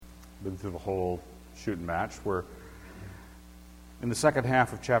been through the whole shooting match. We're in the second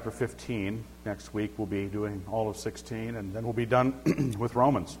half of chapter 15. Next week we'll be doing all of 16, and then we'll be done with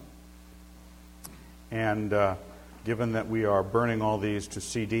Romans. And given that we are burning all these to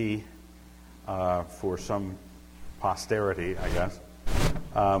CD for some posterity, I guess,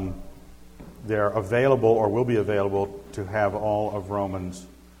 they're available or will be available to have all of Romans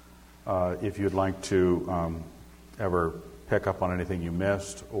if you'd like to ever pick up on anything you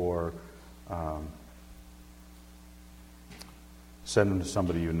missed or send them to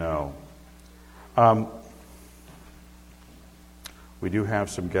somebody you know. We do have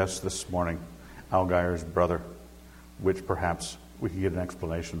some guests this morning. Al Geier's brother, which perhaps we could get an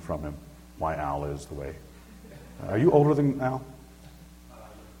explanation from him why Al is the way. Are you older than Al?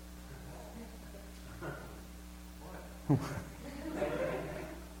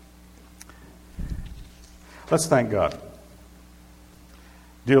 Let's thank God.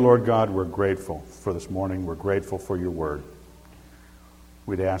 Dear Lord God, we're grateful for this morning. We're grateful for your word.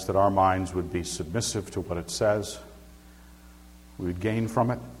 We'd ask that our minds would be submissive to what it says. We would gain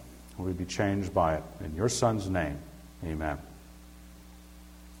from it. We would be changed by it. In your Son's name, amen.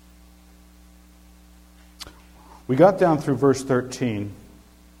 We got down through verse 13.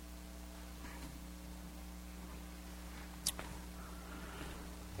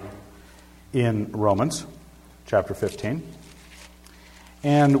 In Romans chapter 15.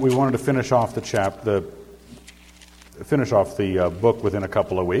 And we wanted to finish off the book within a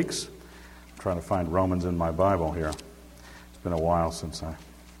couple of weeks. I'm trying to find Romans in my Bible here. It's been a while since I...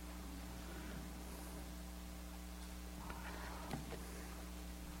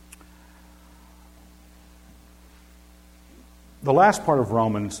 The last part of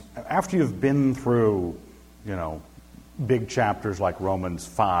Romans, after you've been through, big chapters like Romans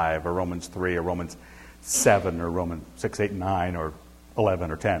 5 or Romans 3 or Romans 7 or Romans 6, 8, 9 or 11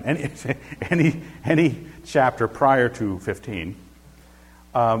 or 10, any chapter prior to 15,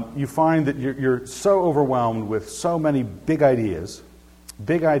 you find that you're so overwhelmed with so many big ideas,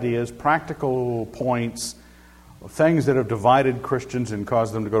 practical points, things that have divided Christians and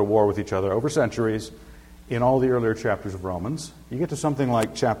caused them to go to war with each other over centuries in all the earlier chapters of Romans. You get to something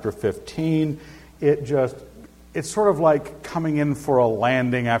like chapter 15, it's sort of like coming in for a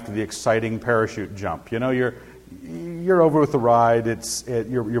landing after the exciting parachute jump. You're over with the ride.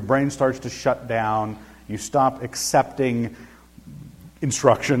 Your brain starts to shut down. You stop accepting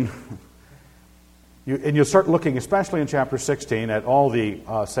instruction. You'll start looking, especially in chapter 16, at all the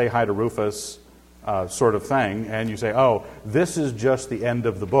say hi to Rufus sort of thing, and you say, oh, this is just the end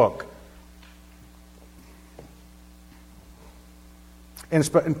of the book.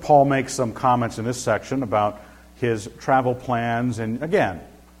 And Paul makes some comments in this section about his travel plans, and again,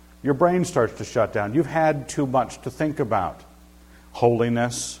 your brain starts to shut down. You've had too much to think about.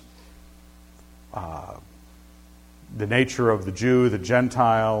 Holiness, the nature of the Jew, the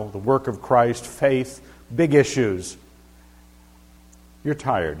Gentile, the work of Christ, faith, big issues. You're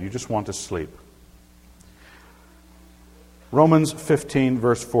tired. You just want to sleep. Romans 15,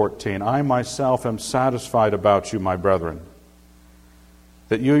 verse 14. I myself am satisfied about you, my brethren,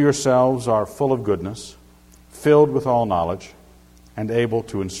 that you yourselves are full of goodness, filled with all knowledge, and able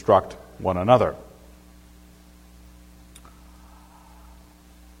to instruct one another.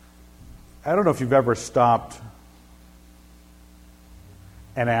 I don't know if you've ever stopped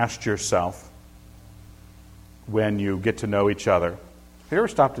and asked yourself when you get to know each other. Have you ever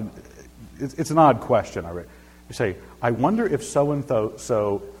stopped and... It's an odd question. You say, I wonder if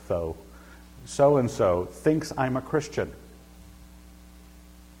so-and-so thinks I'm a Christian.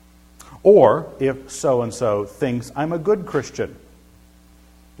 Or if so-and-so thinks I'm a good Christian.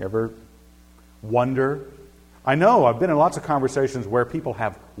 You ever wonder? I know I've been in lots of conversations where people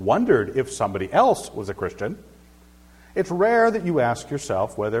have wondered if somebody else was a Christian. It's rare that you ask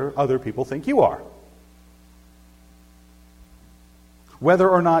yourself whether other people think you are. Whether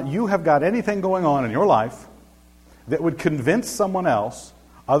or not you have got anything going on in your life that would convince someone else,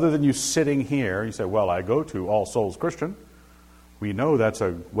 other than you sitting here, you say, well, I go to All Souls Christian. We know that's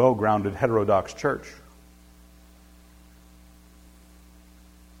a well-grounded, heterodox church.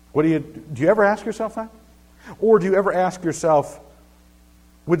 Do you ever ask yourself that? Or do you ever ask yourself,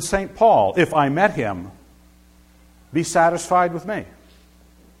 would St. Paul, if I met him, be satisfied with me?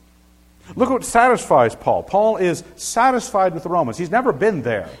 Look what satisfies Paul. Paul is satisfied with the Romans. He's never been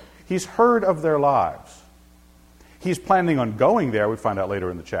there. He's heard of their lives. He's planning on going there, we find out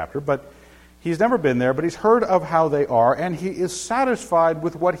later in the chapter, but he's never been there, but he's heard of how they are, and he is satisfied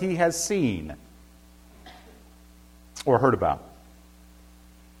with what he has seen or heard about.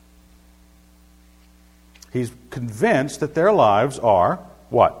 He's convinced that their lives are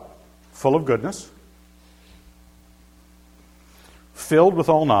what? full of goodness, filled with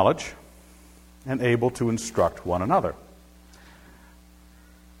all knowledge, and able to instruct one another.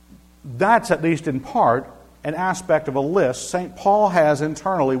 That's, at least in part, an aspect of a list St. Paul has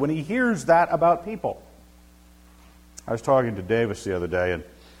internally when he hears that about people. I was talking to Davis the other day,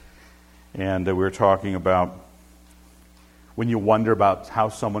 and we were talking about when you wonder about how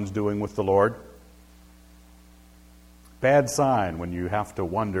someone's doing with the Lord. Bad sign when you have to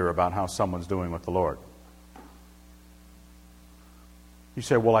wonder about how someone's doing with the Lord. You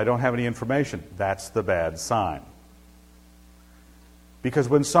say, well, I don't have any information. That's the bad sign. Because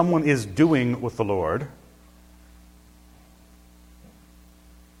when someone is doing with the Lord,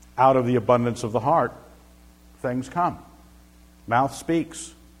 out of the abundance of the heart, things come. Mouth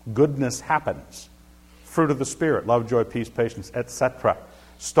speaks. Goodness happens. Fruit of the Spirit, love, joy, peace, patience, etc.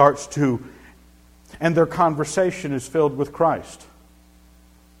 starts to, and their conversation is filled with Christ.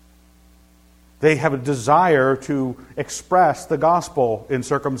 They have a desire to express the gospel in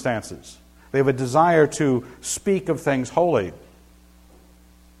circumstances. They have a desire to speak of things holy.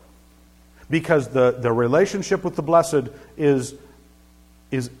 Because the relationship with the blessed is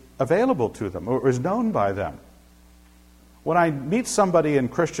available to them, or is known by them. When I meet somebody in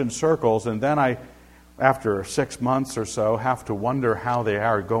Christian circles, and then I, after 6 months or so, have to wonder how they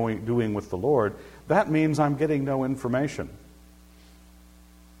are doing with the Lord, that means I'm getting no information.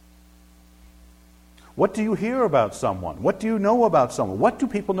 What do you hear about someone? What do you know about someone? What do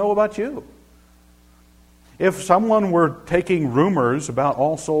people know about you? If someone were taking rumors about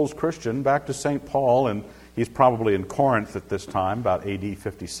All Souls Christian back to St. Paul, and he's probably in Corinth at this time, about AD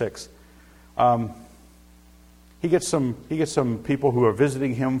 56, he gets some people who are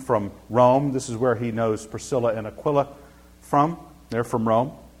visiting him from Rome. This is where he knows Priscilla and Aquila from. They're from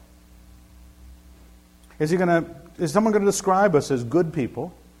Rome. Is someone going to describe us as good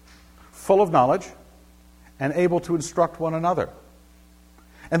people, full of knowledge, and able to instruct one another?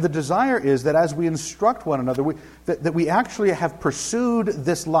 And the desire is that as we instruct one another, that we actually have pursued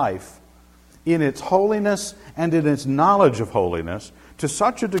this life in its holiness and in its knowledge of holiness to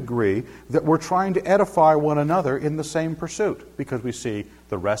such a degree that we're trying to edify one another in the same pursuit, because we see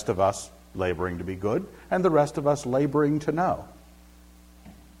the rest of us laboring to be good and the rest of us laboring to know.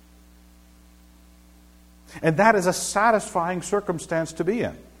 And that is a satisfying circumstance to be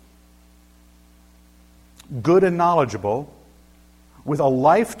in. Good and knowledgeable, with a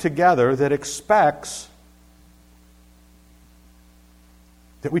life together that expects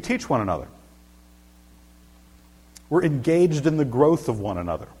that we teach one another. We're engaged in the growth of one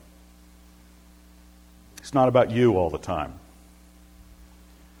another. It's not about you all the time.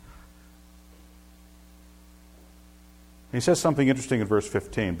 He says something interesting in verse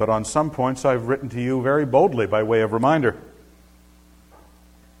 15. But on some points I've written to you very boldly by way of reminder,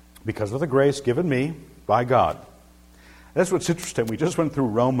 because of the grace given me by God. That's what's interesting. We just went through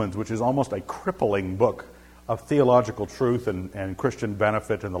Romans, which is almost a crippling book of theological truth and Christian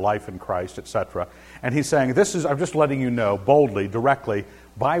benefit and the life in Christ, etc. And he's saying, I'm just letting you know boldly, directly,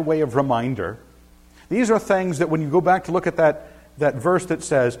 by way of reminder. These are things that when you go back to look at that verse that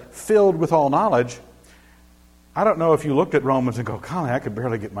says, filled with all knowledge, I don't know if you looked at Romans and go, golly, I could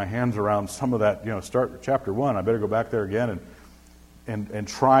barely get my hands around some of that, start chapter 1. I better go back there again and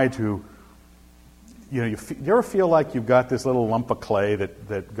try to, you ever feel like you've got this little lump of clay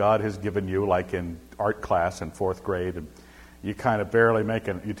that God has given you, like in art class in 4th grade, and you kind of barely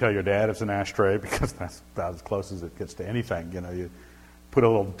you tell your dad it's an ashtray because that's about as close as it gets to anything. You put a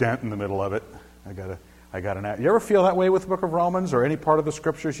little dent in the middle of it. I got an. You ever feel that way with the book of Romans or any part of the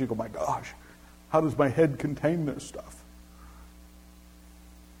scriptures? You go, my gosh, how does my head contain this stuff?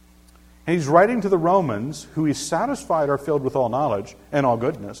 And he's writing to the Romans, who he's satisfied are filled with all knowledge and all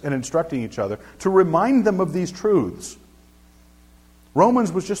goodness, and instructing each other to remind them of these truths.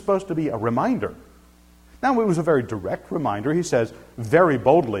 Romans was just supposed to be a reminder. Now, it was a very direct reminder. He says, very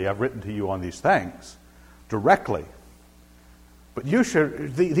boldly, I've written to you on these things, directly. But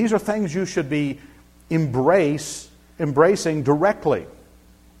these are things you should be embracing directly.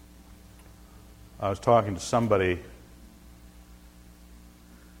 I was talking to somebody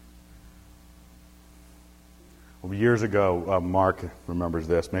years ago. Mark remembers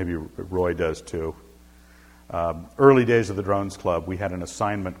this. Maybe Roy does too. Early days of the Drones Club, we had an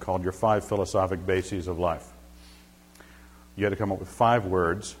assignment called Your 5 Philosophic Bases of Life. You had to come up with 5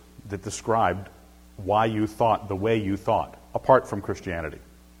 words that described why you thought the way you thought, apart from Christianity.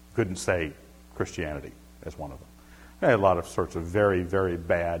 Couldn't say Christianity as one of them. I had a lot of sorts of very, very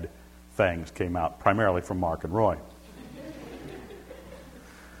bad things came out, primarily from Mark and Roy.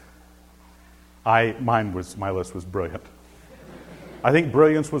 My list was brilliant. I think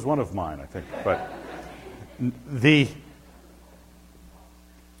brilliance was one of mine, I think. But you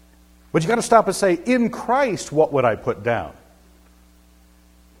got to stop and say, in Christ, what would I put down?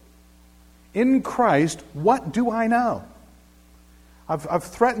 In Christ, what do I know? I've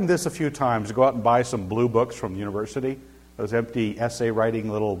threatened this a few times, to go out and buy some blue books from the university, those empty essay writing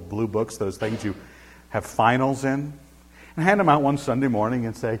little blue books, those things you have finals in, and hand them out one Sunday morning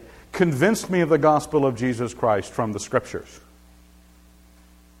and say, convince me of the gospel of Jesus Christ from the Scriptures.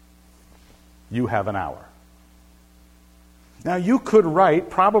 You have an hour. Now, you could write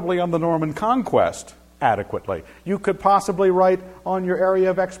probably on the Norman Conquest adequately. You could possibly write on your area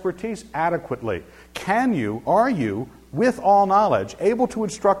of expertise adequately. Are you, with all knowledge, able to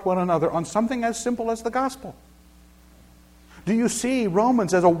instruct one another on something as simple as the gospel? Do you see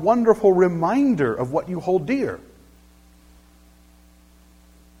Romans as a wonderful reminder of what you hold dear?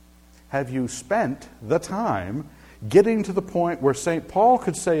 Have you spent the time getting to the point where St. Paul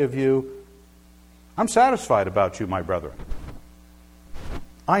could say of you, I'm satisfied about you, my brethren.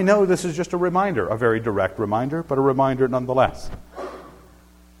 I know this is just a reminder, a very direct reminder, but a reminder nonetheless.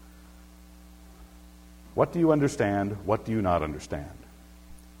 What do you understand? What do you not understand?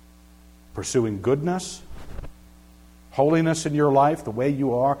 Pursuing goodness, holiness in your life, the way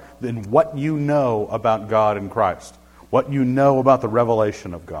you are, then what you know about God and Christ, what you know about the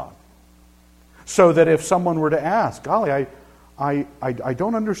revelation of God. So that if someone were to ask, golly, I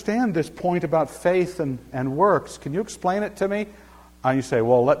don't understand this point about faith and works. Can you explain it to me? And you say,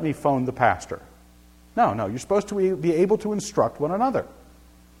 well, let me phone the pastor. No, you're supposed to be able to instruct one another.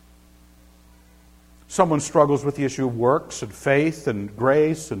 Someone struggles with the issue of works and faith and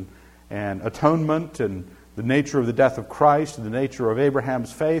grace and atonement and the nature of the death of Christ and the nature of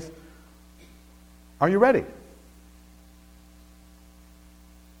Abraham's faith. Are you ready?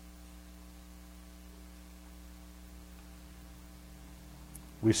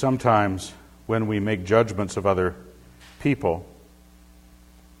 We sometimes, when we make judgments of other people,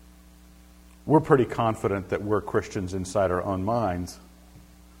 we're pretty confident that we're Christians inside our own minds.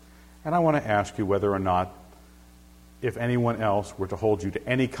 And I want to ask you whether or not, if anyone else were to hold you to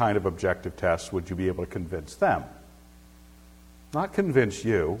any kind of objective test, would you be able to convince them? Not convince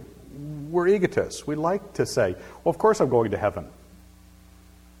you. We're egotists. We like to say, well, of course I'm going to heaven.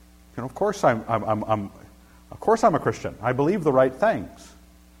 Of course I'm a Christian. I believe the right things.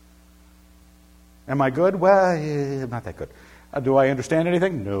 Am I good? Well, not that good. Do I understand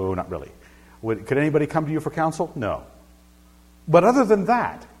anything? No, not really. Could anybody come to you for counsel? No. But other than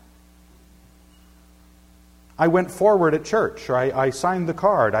that, I went forward at church, or I signed the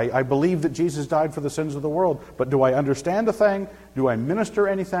card. I believe that Jesus died for the sins of the world. But do I understand a thing? Do I minister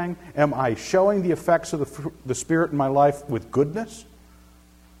anything? Am I showing the effects of the Spirit in my life with goodness?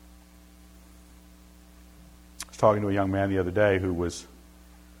 I was talking to a young man the other day who was,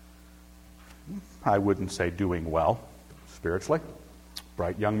 I wouldn't say doing well spiritually.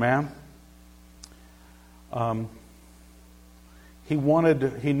 Bright young man. He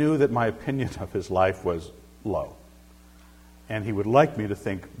knew that my opinion of his life was low. And he would like me to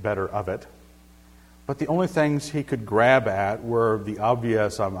think better of it. But the only things he could grab at were the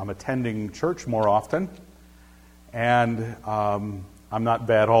obvious, I'm attending church more often, and I'm not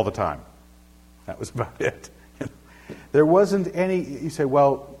bad all the time. That was about it. There wasn't any, you say,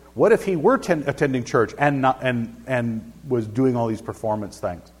 well, what if he were attending church and was doing all these performance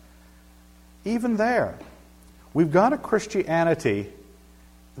things? Even there, we've got a Christianity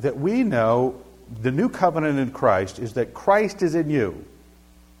that we know the new covenant in Christ is that Christ is in you.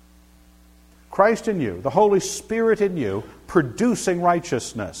 Christ in you, the Holy Spirit in you, producing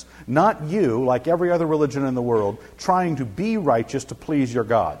righteousness. Not you, like every other religion in the world, trying to be righteous to please your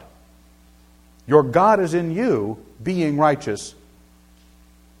God. Your God is in you, being righteous.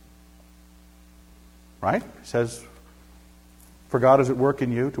 Right? It says, for God is at work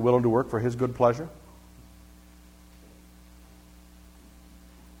in you, to will and to work for His good pleasure.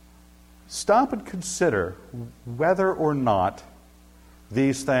 Stop and consider whether or not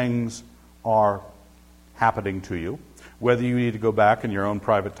these things are happening to you, whether you need to go back in your own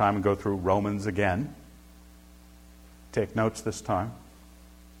private time and go through Romans again. Take notes this time.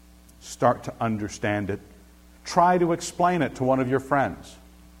 Start to understand it. Try to explain it to one of your friends.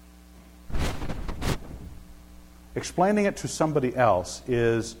 Explaining it to somebody else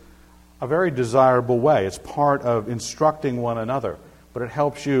is a very desirable way. It's part of instructing one another, but it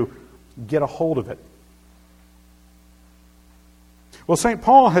helps you get a hold of it. Well, St.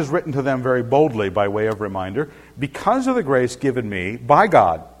 Paul has written to them very boldly by way of reminder, because of the grace given me by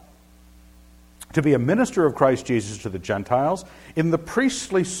God, to be a minister of Christ Jesus to the Gentiles in the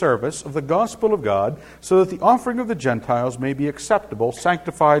priestly service of the gospel of God, so that the offering of the Gentiles may be acceptable,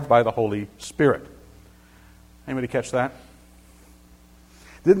 sanctified by the Holy Spirit. Anybody catch that?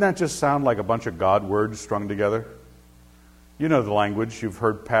 Didn't that just sound like a bunch of God words strung together? You know the language. You've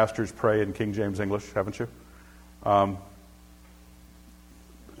heard pastors pray in King James English, haven't you?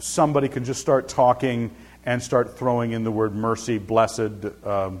 Somebody can just start talking and start throwing in the word mercy, blessed,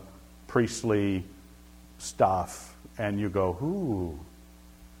 priestly stuff, and you go, ooh.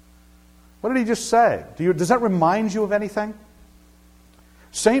 What did he just say? Does that remind you of anything?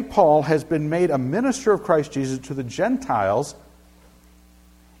 St. Paul has been made a minister of Christ Jesus to the Gentiles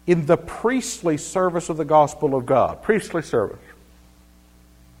in the priestly service of the gospel of God. Priestly service.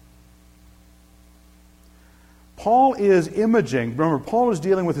 Paul is imaging, remember, Paul is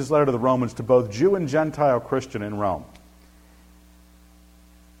dealing with his letter to the Romans to both Jew and Gentile Christian in Rome.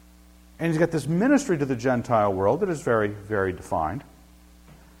 And he's got this ministry to the Gentile world that is very, very defined.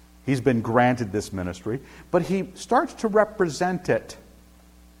 He's been granted this ministry, but he starts to represent it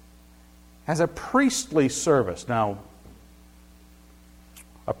as a priestly service. Now,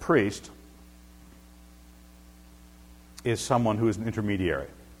 a priest is someone who is an intermediary.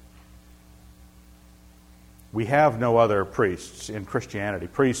 We have no other priests in Christianity.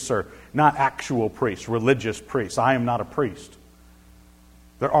 Priests are not actual priests, religious priests. I am not a priest.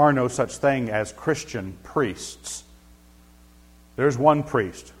 There are no such thing as Christian priests. There's one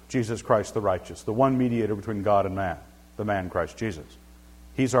priest, Jesus Christ the righteous, the one mediator between God and man, the man Christ Jesus.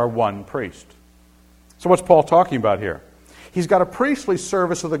 He's our one priest. So what's Paul talking about here? He's got a priestly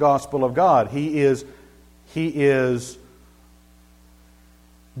service of the gospel of God. He is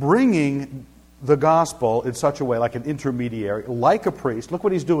bringing the gospel in such a way, like an intermediary, like a priest. Look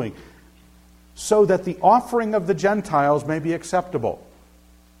what he's doing. So that the offering of the Gentiles may be acceptable.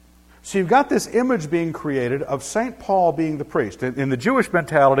 So you've got this image being created of St. Paul being the priest. In the Jewish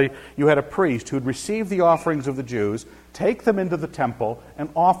mentality, you had a priest who would receive the offerings of the Jews, take them into the temple, and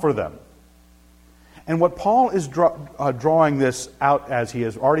offer them. And what Paul is drawing this out as he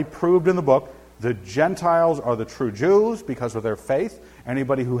has already proved in the book, the Gentiles are the true Jews because of their faith.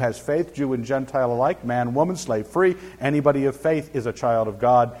 Anybody who has faith, Jew and Gentile alike, man, woman, slave free, anybody of faith is a child of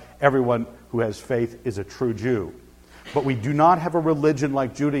God. Everyone who has faith is a true Jew. But we do not have a religion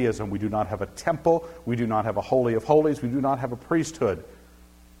like Judaism. We do not have a temple. We do not have a holy of holies. We do not have a priesthood.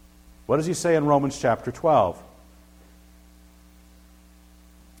 What does he say in Romans chapter 12?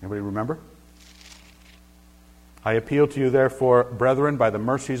 Anybody remember? I appeal to you, therefore, brethren, by the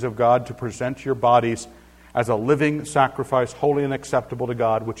mercies of God, to present your bodies as a living sacrifice, holy and acceptable to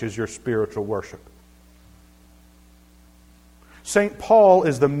God, which is your spiritual worship. St. Paul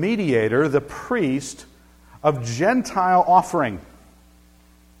is the mediator, the priest of Gentile offering.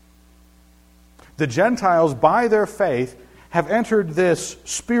 The Gentiles, by their faith, have entered this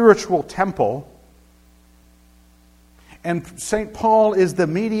spiritual temple, and St. Paul is the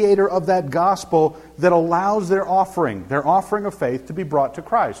mediator of that gospel that allows their offering of faith, to be brought to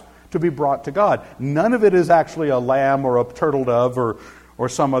Christ, to be brought to God. None of it is actually a lamb or a turtle dove or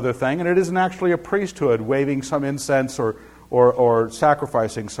some other thing, and it isn't actually a priesthood waving some incense or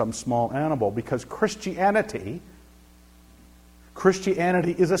sacrificing some small animal, because Christianity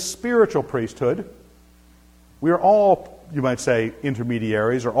is a spiritual priesthood. We are all, you might say,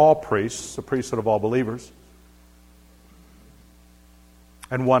 intermediaries, or all priests, the priesthood of all believers,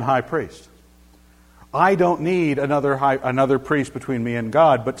 and one high priest. I don't need another priest between me and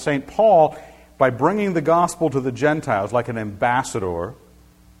God, but St. Paul, by bringing the gospel to the Gentiles like an ambassador,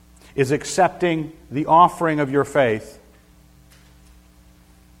 is accepting the offering of your faith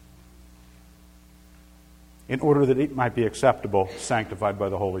in order that it might be acceptable, sanctified by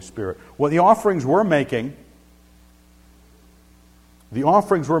the Holy Spirit. Well, the offerings we're making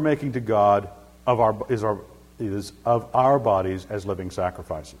to God is of our bodies as living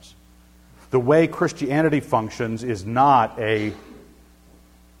sacrifices. The way Christianity functions is not a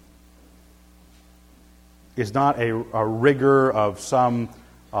rigor of some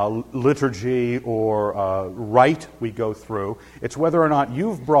liturgy or rite we go through. It's whether or not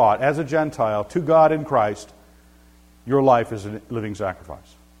you've brought, as a Gentile, to God in Christ, your life is a living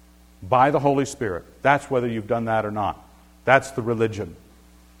sacrifice by the Holy Spirit. That's whether you've done that or not. That's the religion.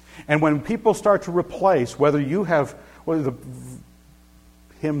 And when people start to replace whether the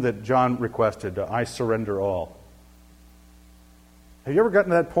hymn that John requested, I surrender all. Have you ever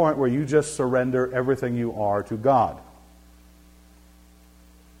gotten to that point where you just surrender everything you are to God?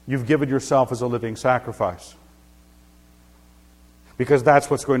 You've given yourself as a living sacrifice. Because that's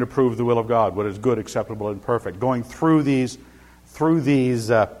what's going to prove the will of God, what is good, acceptable, and perfect. Going through these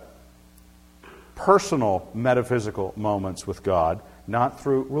personal metaphysical moments with God, not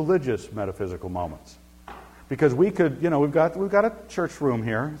through religious metaphysical moments. Because we could, we've got a church room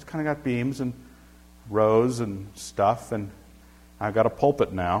here. It's kind of got beams and rows and stuff, and I've got a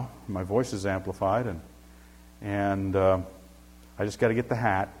pulpit now. My voice is amplified, and I just got to get the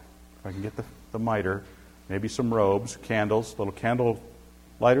hat. If I can get the mitre, maybe some robes, candles, little candle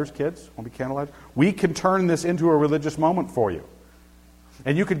lighters, kids. Want to be candle lighters? We can turn this into a religious moment for you.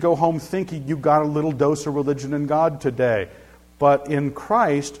 And you could go home thinking you got a little dose of religion in God today. But in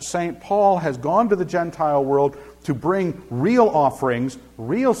Christ, St. Paul has gone to the Gentile world to bring real offerings,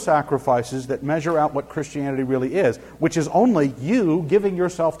 real sacrifices that measure out what Christianity really is, which is only you giving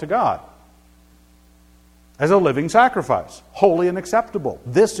yourself to God as a living sacrifice, holy and acceptable.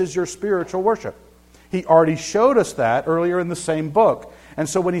 This is your spiritual worship. He already showed us that earlier in the same book. And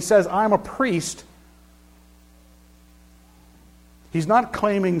so when he says, I'm a priest, he's not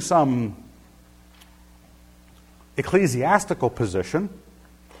claiming some ecclesiastical position.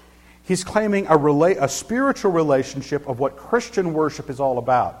 He's claiming a spiritual relationship of what Christian worship is all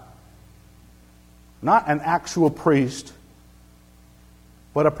about. Not an actual priest,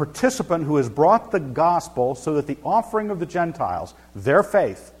 but a participant who has brought the gospel so that the offering of the Gentiles, their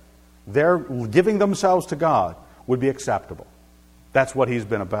faith, their giving themselves to God, would be acceptable. That's what he's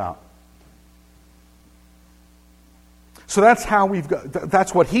been about. So that's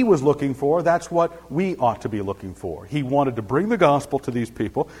that's what he was looking for. That's what we ought to be looking for. He wanted to bring the gospel to these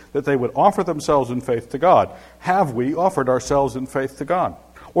people, that they would offer themselves in faith to God. Have we offered ourselves in faith to God?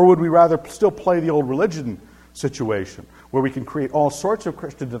 Or would we rather still play the old religion situation, where we can create all sorts of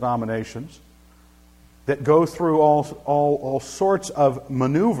Christian denominations that go through all sorts of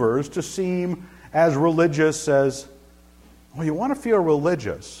maneuvers to seem as religious as, well, you want to feel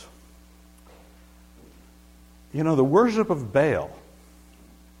religious. The worship of Baal,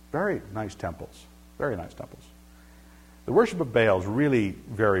 very nice temples. The worship of Baal is really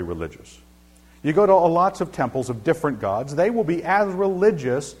very religious. You go to lots of temples of different gods, they will be as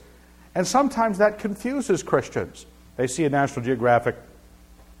religious, and sometimes that confuses Christians. They see a National Geographic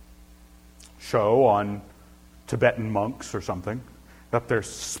show on Tibetan monks or something, up there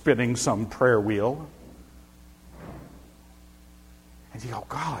spinning some prayer wheel. And you go,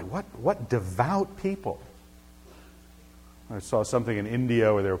 God, what devout people. I saw something in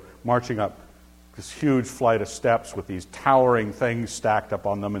India where they're marching up this huge flight of steps with these towering things stacked up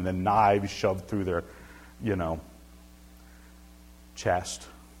on them and then knives shoved through their, chest.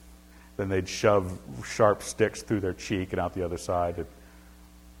 Then they'd shove sharp sticks through their cheek and out the other side.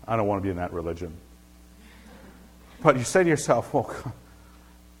 I don't want to be in that religion. But you say to yourself, well,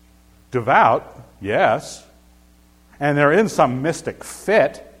 devout, yes. And they're in some mystic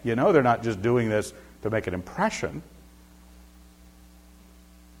fit. They're not just doing this to make an impression.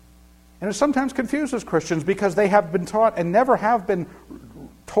 And it sometimes confuses Christians because they have been taught and never have been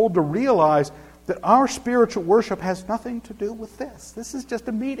told to realize that our spiritual worship has nothing to do with this. This is just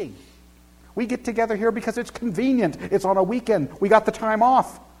a meeting. We get together here because it's convenient. It's on a weekend. We got the time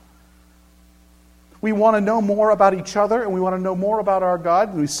off. We want to know more about each other and we want to know more about our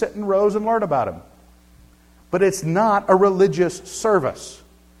God. We sit in rows and learn about Him. But it's not a religious service.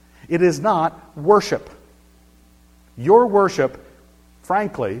 It is not worship. Your worship,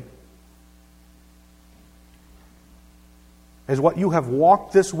 frankly, is what you have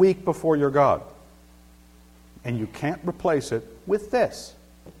walked this week before your God. And you can't replace it with this.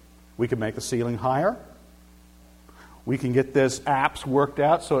 We can make the ceiling higher. We can get this apse worked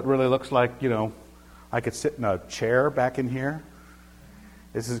out so it really looks like, I could sit in a chair back in here.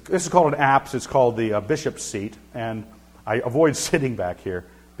 This is called an apse. It's called the bishop's seat. And I avoid sitting back here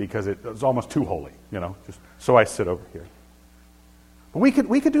because it's almost too holy, just so I sit over here. But we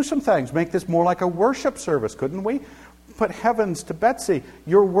could do some things, make this more like a worship service, couldn't we? But heavens to Betsy,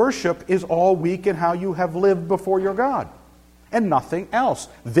 your worship is all week in how you have lived before your God, and nothing else.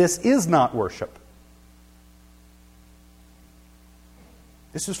 This is not worship.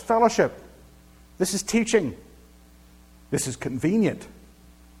 This is fellowship. This is teaching. This is convenient.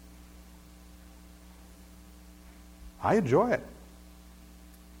 I enjoy it.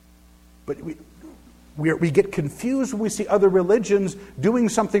 But we get confused when we see other religions doing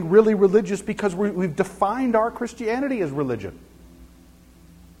something really religious because we've defined our Christianity as religion.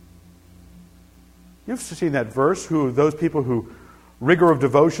 You've seen that verse, those people who rigor of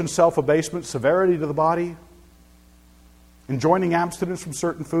devotion, self-abasement, severity to the body, enjoining abstinence from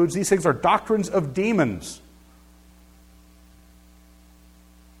certain foods. These things are doctrines of demons.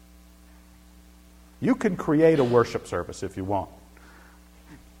 You can create a worship service if you want.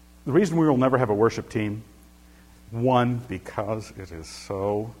 The reason we will never have a worship team, one, because it is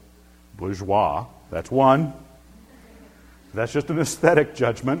so bourgeois. That's one. That's just an aesthetic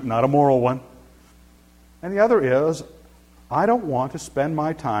judgment, not a moral one. And the other is, I don't want to spend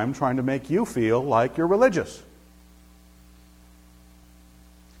my time trying to make you feel like you're religious.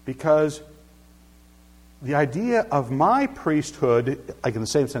 Because the idea of my priesthood, like in the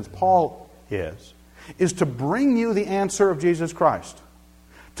same sense Paul is to bring you the answer of Jesus Christ.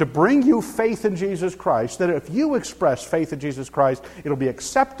 To bring you faith in Jesus Christ, that if you express faith in Jesus Christ, it'll be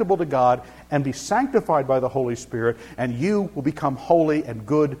acceptable to God and be sanctified by the Holy Spirit, and you will become holy and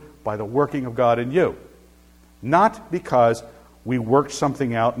good by the working of God in you. Not because we worked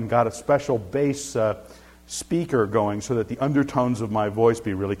something out and got a special bass speaker going so that the undertones of my voice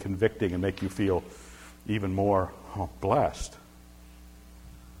be really convicting and make you feel even more blessed.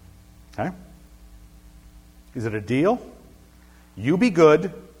 Okay? Is it a deal? You be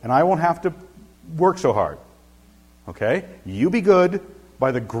good, and I won't have to work so hard. Okay? You be good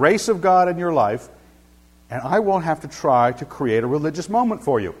by the grace of God in your life, and I won't have to try to create a religious moment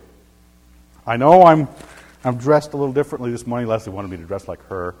for you. I know I'm dressed a little differently this morning. Leslie wanted me to dress like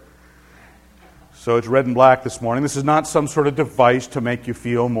her. So it's red and black this morning. This is not some sort of device to make you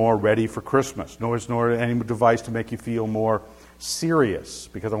feel more ready for Christmas, nor any device to make you feel more serious,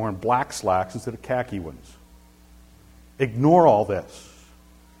 because I'm wearing black slacks instead of khaki ones. Ignore all this.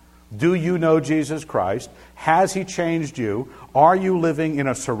 Do you know Jesus Christ? Has He changed you? Are you living in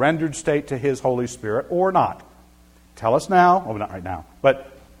a surrendered state to His Holy Spirit or not? Tell us now. Oh, not right now.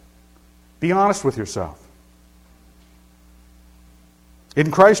 But be honest with yourself. In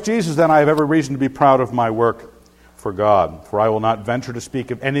Christ Jesus, then, I have every reason to be proud of my work for God. For I will not venture to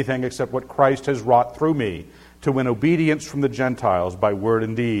speak of anything except what Christ has wrought through me to win obedience from the Gentiles by word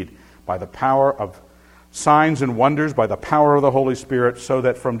and deed, by the power of signs and wonders, by the power of the Holy Spirit, so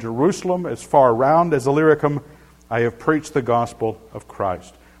that from Jerusalem as far around as Illyricum I have preached the gospel of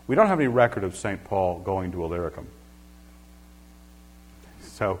Christ. We don't have any record of St. Paul going to Illyricum.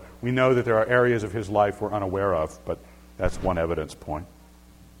 So we know that there are areas of his life we're unaware of, but that's one evidence point.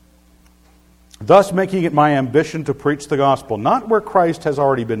 Thus making it my ambition to preach the gospel, not where Christ has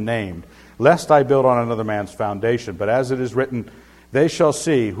already been named, lest I build on another man's foundation, but as it is written, they shall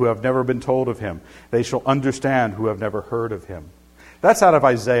see who have never been told of him. They shall understand who have never heard of him. That's out of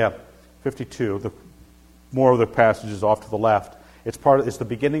Isaiah 52. More of the passages off to the left. It's the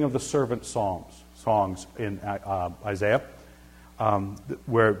beginning of the servant songs in Isaiah,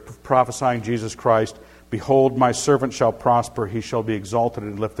 where prophesying Jesus Christ, behold, my servant shall prosper. He shall be exalted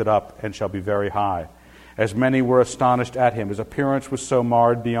and lifted up and shall be very high. As many were astonished at him, his appearance was so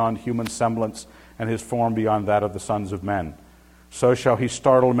marred beyond human semblance, and his form beyond that of the sons of men. So shall he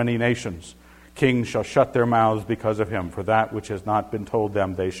startle many nations. Kings shall shut their mouths because of him. For that which has not been told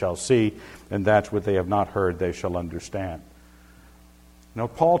them they shall see, and that which they have not heard they shall understand. Now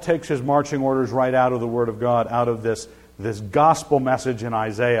Paul takes his marching orders right out of the Word of God, out of this gospel message in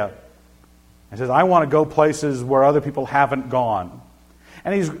Isaiah. He says, I want to go places where other people haven't gone.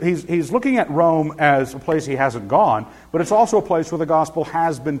 And he's looking at Rome as a place he hasn't gone, but it's also a place where the gospel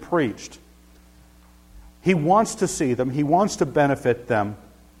has been preached. He wants to see them. He wants to benefit them.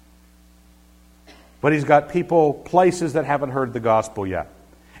 But he's got places that haven't heard the gospel yet.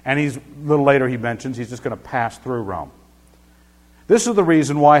 And a little later he mentions he's just going to pass through Rome. This is the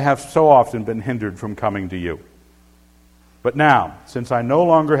reason why I have so often been hindered from coming to you. But now, since I no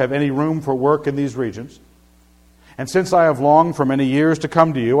longer have any room for work in these regions, and since I have longed for many years to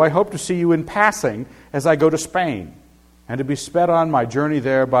come to you, I hope to see you in passing as I go to Spain, and to be sped on my journey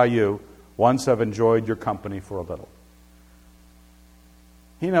there by you, once I've enjoyed your company for a little.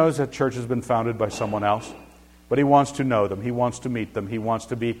 He knows that church has been founded by someone else, but he wants to know them. He wants to meet them. He wants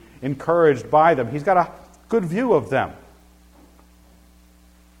to be encouraged by them. He's got a good view of them.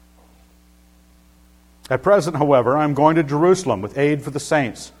 At present, however, I am going to Jerusalem with aid for the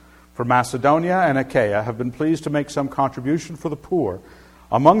saints. For Macedonia and Achaia have been pleased to make some contribution for the poor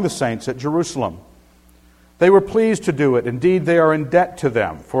among the saints at Jerusalem. They were pleased to do it. Indeed, they are in debt to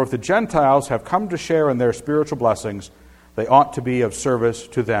them. For if the Gentiles have come to share in their spiritual blessings, they ought to be of service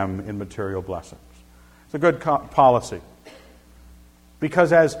to them in material blessings. It's a good policy.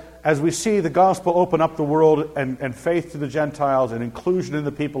 Because as we see the gospel open up the world and faith to the Gentiles and inclusion in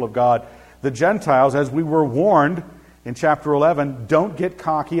the people of God, the Gentiles, as we were warned in chapter 11, don't get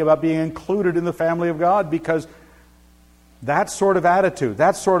cocky about being included in the family of God, because that sort of attitude,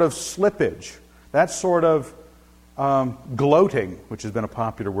 that sort of slippage, that sort of gloating, which has been a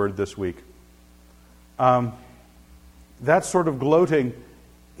popular word this week, that sort of gloating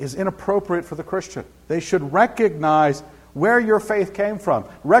is inappropriate for the Christian. They should recognize where your faith came from.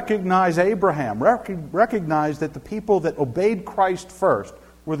 Recognize Abraham. Recognize that the people that obeyed Christ first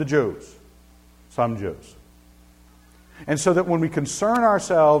were the Jews, some Jews. And so that when we concern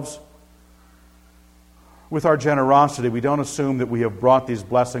ourselves with our generosity, we don't assume that we have brought these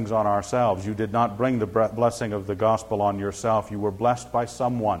blessings on ourselves. You did not bring the blessing of the gospel on yourself. You were blessed by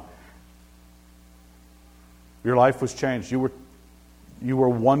someone. Your life was changed. You were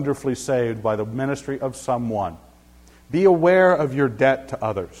wonderfully saved by the ministry of someone. Be aware of your debt to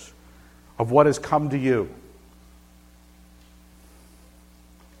others, of what has come to you.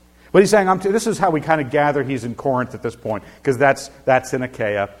 But he's saying, this is how we kind of gather he's in Corinth at this point, because that's in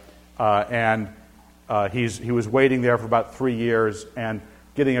Achaia, and he was waiting there for about 3 years and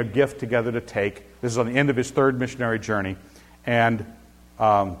getting a gift together to take. This is on the end of his third missionary journey, and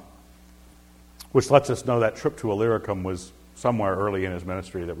which lets us know that trip to Illyricum was somewhere early in his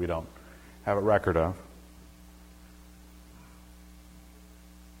ministry that we don't have a record of.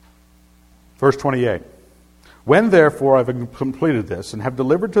 Verse 28. When therefore I have completed this and have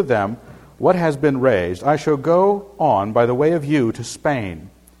delivered to them what has been raised, I shall go on by the way of you to Spain.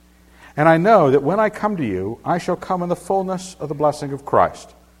 And I know that when I come to you, I shall come in the fullness of the blessing of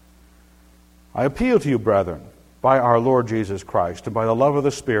Christ. I appeal to you, brethren, by our Lord Jesus Christ and by the love of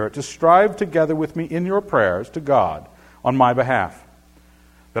the Spirit, to strive together with me in your prayers to God on my behalf,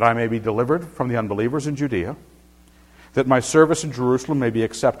 that I may be delivered from the unbelievers in Judea, that my service in Jerusalem may be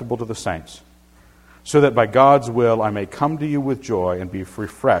acceptable to the saints, so that by God's will I may come to you with joy and be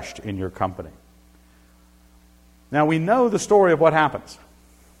refreshed in your company. Now we know the story of what happens.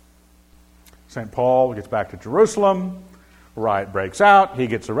 St. Paul gets back to Jerusalem, a riot breaks out, he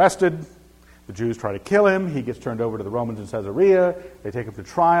gets arrested, the Jews try to kill him, he gets turned over to the Romans in Caesarea, they take him to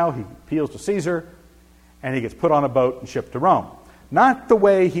trial, he appeals to Caesar, and he gets put on a boat and shipped to Rome. Not the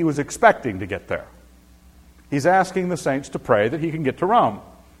way he was expecting to get there. He's asking the saints to pray that he can get to Rome.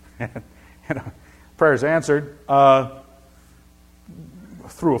 Prayers answered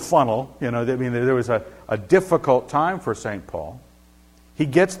through a funnel. There was a difficult time for St. Paul. He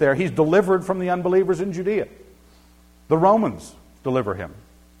gets there. He's delivered from the unbelievers in Judea. The Romans deliver him.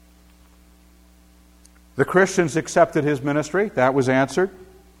 The Christians accepted his ministry. That was answered.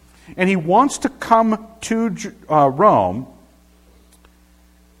 And he wants to come to Rome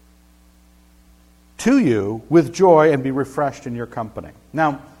to you with joy and be refreshed in your company.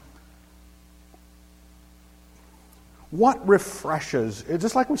 Now, what refreshes,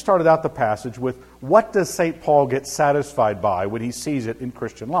 just like we started out the passage with, what does St. Paul get satisfied by when he sees it in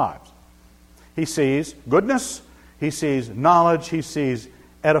Christian lives? He sees goodness, he sees knowledge, he sees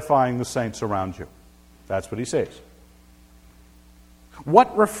edifying the saints around you. That's what he sees.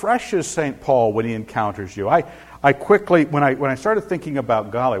 What refreshes St. Paul when he encounters you? I quickly, when I started thinking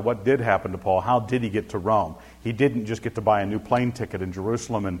about, golly, what did happen to Paul? How did he get to Rome? He didn't just get to buy a new plane ticket in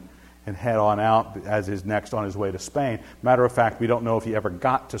Jerusalem and head on out as is next on his way to Spain. Matter of fact, we don't know if he ever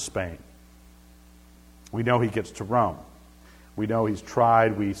got to Spain. We know he gets to Rome. We know he's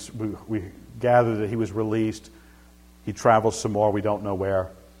tried. We gather that he was released. He travels some more. We don't know where.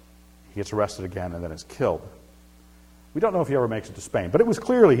 He gets arrested again and then is killed. We don't know if he ever makes it to Spain. But it was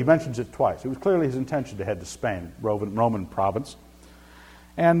clearly, he mentions it twice, it was clearly his intention to head to Spain, Roman province.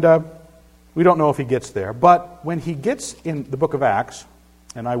 And we don't know if he gets there. But when he gets in the book of Acts,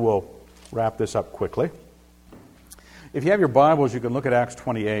 and I will wrap this up quickly. If you have your Bibles, you can look at Acts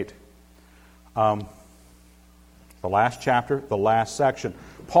 28. The last chapter, the last section.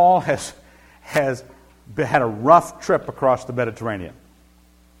 Paul has had a rough trip across the Mediterranean.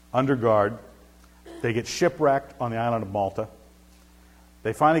 Under guard. They get shipwrecked on the island of Malta.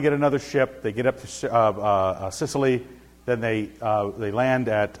 They finally get another ship. They get up to Sicily. Then they land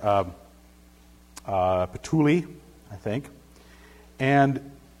at Puteoli, I think.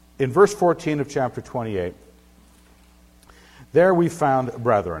 And in verse 14 of chapter 28, there we found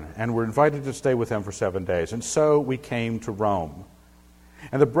brethren, and were invited to stay with them for 7 days. And so we came to Rome.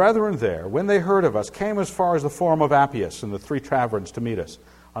 And the brethren there, when they heard of us, came as far as the Forum of Appius and the 3 taverns to meet us.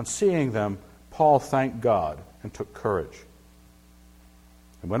 On seeing them, Paul thanked God and took courage.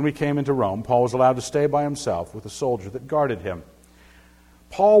 And when we came into Rome, Paul was allowed to stay by himself with a soldier that guarded him.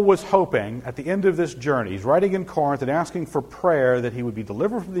 Paul was hoping at the end of this journey, he's writing in Corinth and asking for prayer that he would be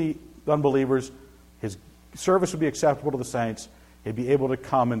delivered from the unbelievers, his service would be acceptable to the saints, he'd be able to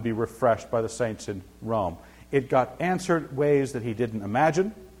come and be refreshed by the saints in Rome. It got answered ways that he didn't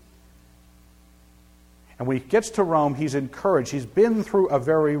imagine. And when he gets to Rome, he's encouraged. He's been through a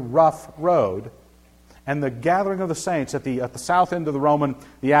very rough road. And the gathering of the saints at the south end of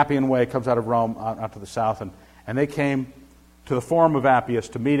the Appian Way comes out of Rome, out to the south. And they came to the Forum of Appius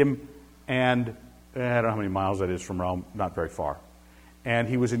to meet him. And I don't know how many miles that is from Rome, not very far. And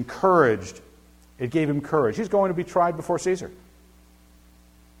he was encouraged. It gave him courage. He's going to be tried before Caesar.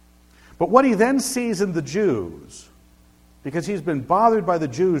 But what he then sees in the Jews, because he's been bothered by the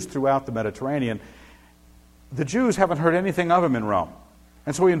Jews throughout the Mediterranean, the Jews haven't heard anything of him in Rome.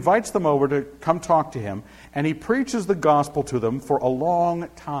 And so he invites them over to come talk to him, and he preaches the gospel to them for a long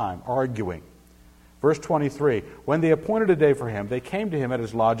time, arguing. Verse 23, when they appointed a day for him, they came to him at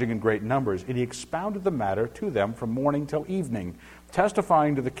his lodging in great numbers, and he expounded the matter to them from morning till evening,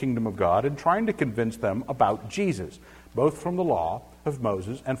 testifying to the kingdom of God and trying to convince them about Jesus, both from the law of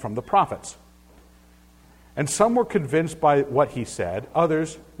Moses and from the prophets. And some were convinced by what he said,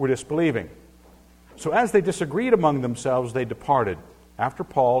 others were disbelieving. So as they disagreed among themselves, they departed, after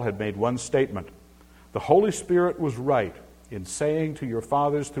Paul had made one statement. The Holy Spirit was right in saying to your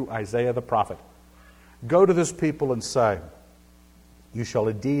fathers through Isaiah the prophet, go to this people and say, you shall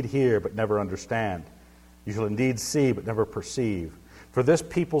indeed hear but never understand. You shall indeed see but never perceive. For this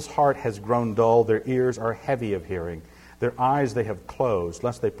people's heart has grown dull, their ears are heavy of hearing. Their eyes they have closed,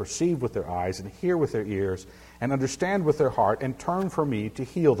 lest they perceive with their eyes and hear with their ears and understand with their heart and turn from me to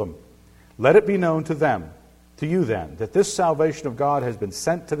heal them. Let it be known to them, to you then, that this salvation of God has been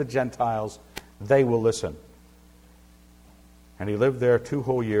sent to the Gentiles. They will listen. And he lived there 2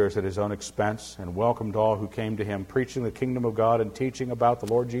 whole years at his own expense and welcomed all who came to him, preaching the kingdom of God and teaching about the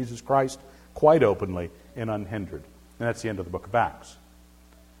Lord Jesus Christ quite openly and unhindered. And that's the end of the book of Acts.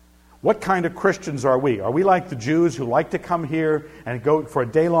 What kind of Christians are we? Are we like the Jews who like to come here and go for a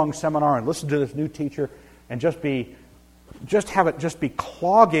day-long seminar and listen to this new teacher and just have it be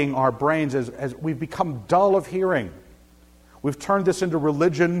clogging our brains as we've become dull of hearing? We've turned this into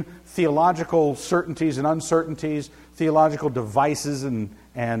religion, theological certainties and uncertainties, theological devices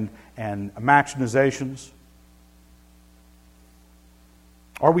and machinations.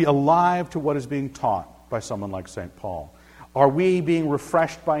 Are we alive to what is being taught by someone like St. Paul? Are we being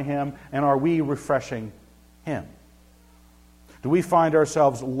refreshed by him, and are we refreshing him? Do we find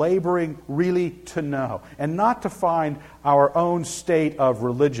ourselves laboring really to know, and not to find our own state of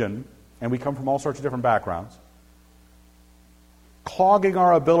religion, and we come from all sorts of different backgrounds, clogging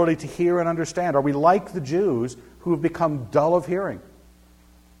our ability to hear and understand? Are we like the Jews who have become dull of hearing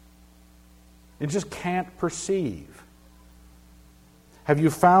and just can't perceive? Have you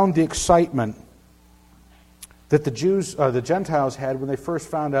found the excitement that the Gentiles had when they first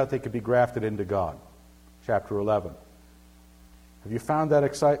found out they could be grafted into God? Chapter 11. Have you found that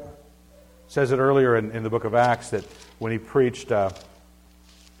excitement? It says it earlier in the book of Acts that when he preached,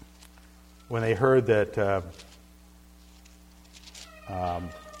 when they heard that, I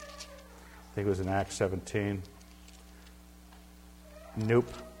think it was in Acts 17. Nope,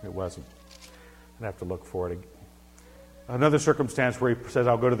 it wasn't. I'd have to look for it. Another circumstance where he says,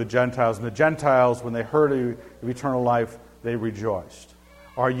 I'll go to the Gentiles. And the Gentiles, when they heard of eternal life, they rejoiced.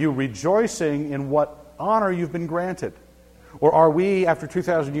 Are you rejoicing in what honor you've been granted? Or are we, after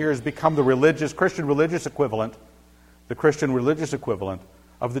 2,000 years, become the Christian religious equivalent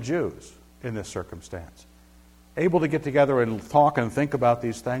of the Jews in this circumstance? Able to get together and talk and think about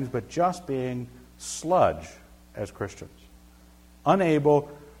these things, but just being sludge as Christians.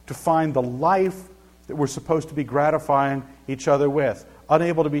 Unable to find the life that we're supposed to be gratifying each other with.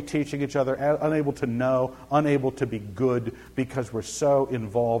 Unable to be teaching each other, unable to know, unable to be good because we're so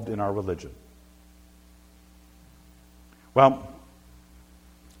involved in our religion. Well,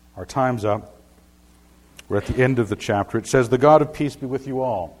 our time's up. We're at the end of the chapter. It says, the God of peace be with you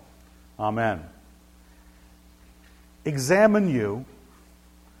all. Amen. Examine you.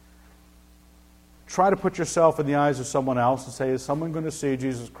 Try to put yourself in the eyes of someone else and say, is someone going to see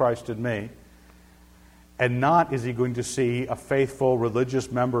Jesus Christ in me? And not is he going to see a faithful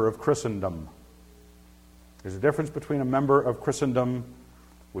religious member of Christendom. There's a difference between a member of Christendom,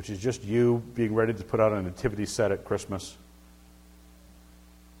 which is just you being ready to put out a nativity set at Christmas,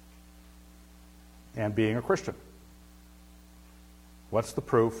 and being a Christian. What's the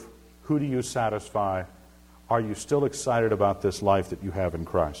proof? Who do you satisfy? Are you still excited about this life that you have in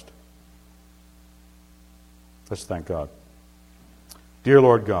Christ? Let's thank God. Dear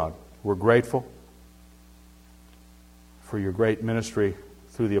Lord God, we're grateful for your great ministry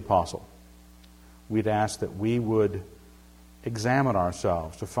through the apostle. We'd ask that we would examine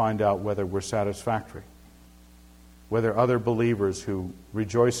ourselves to find out whether we're satisfactory, whether other believers who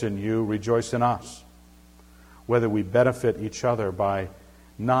rejoice in you rejoice in us, whether we benefit each other by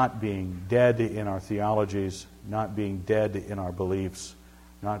not being dead in our theologies, not being dead in our beliefs,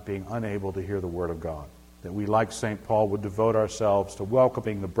 not being unable to hear the Word of God. That we, like St. Paul, would devote ourselves to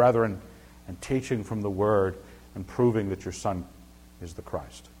welcoming the brethren and teaching from the Word and proving that your Son is the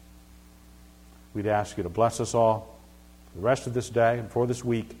Christ. We'd ask you to bless us all for the rest of this day and for this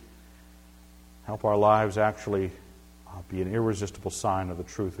week. Help our lives actually be an irresistible sign of the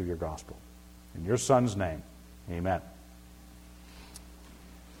truth of your gospel. In your Son's name, amen.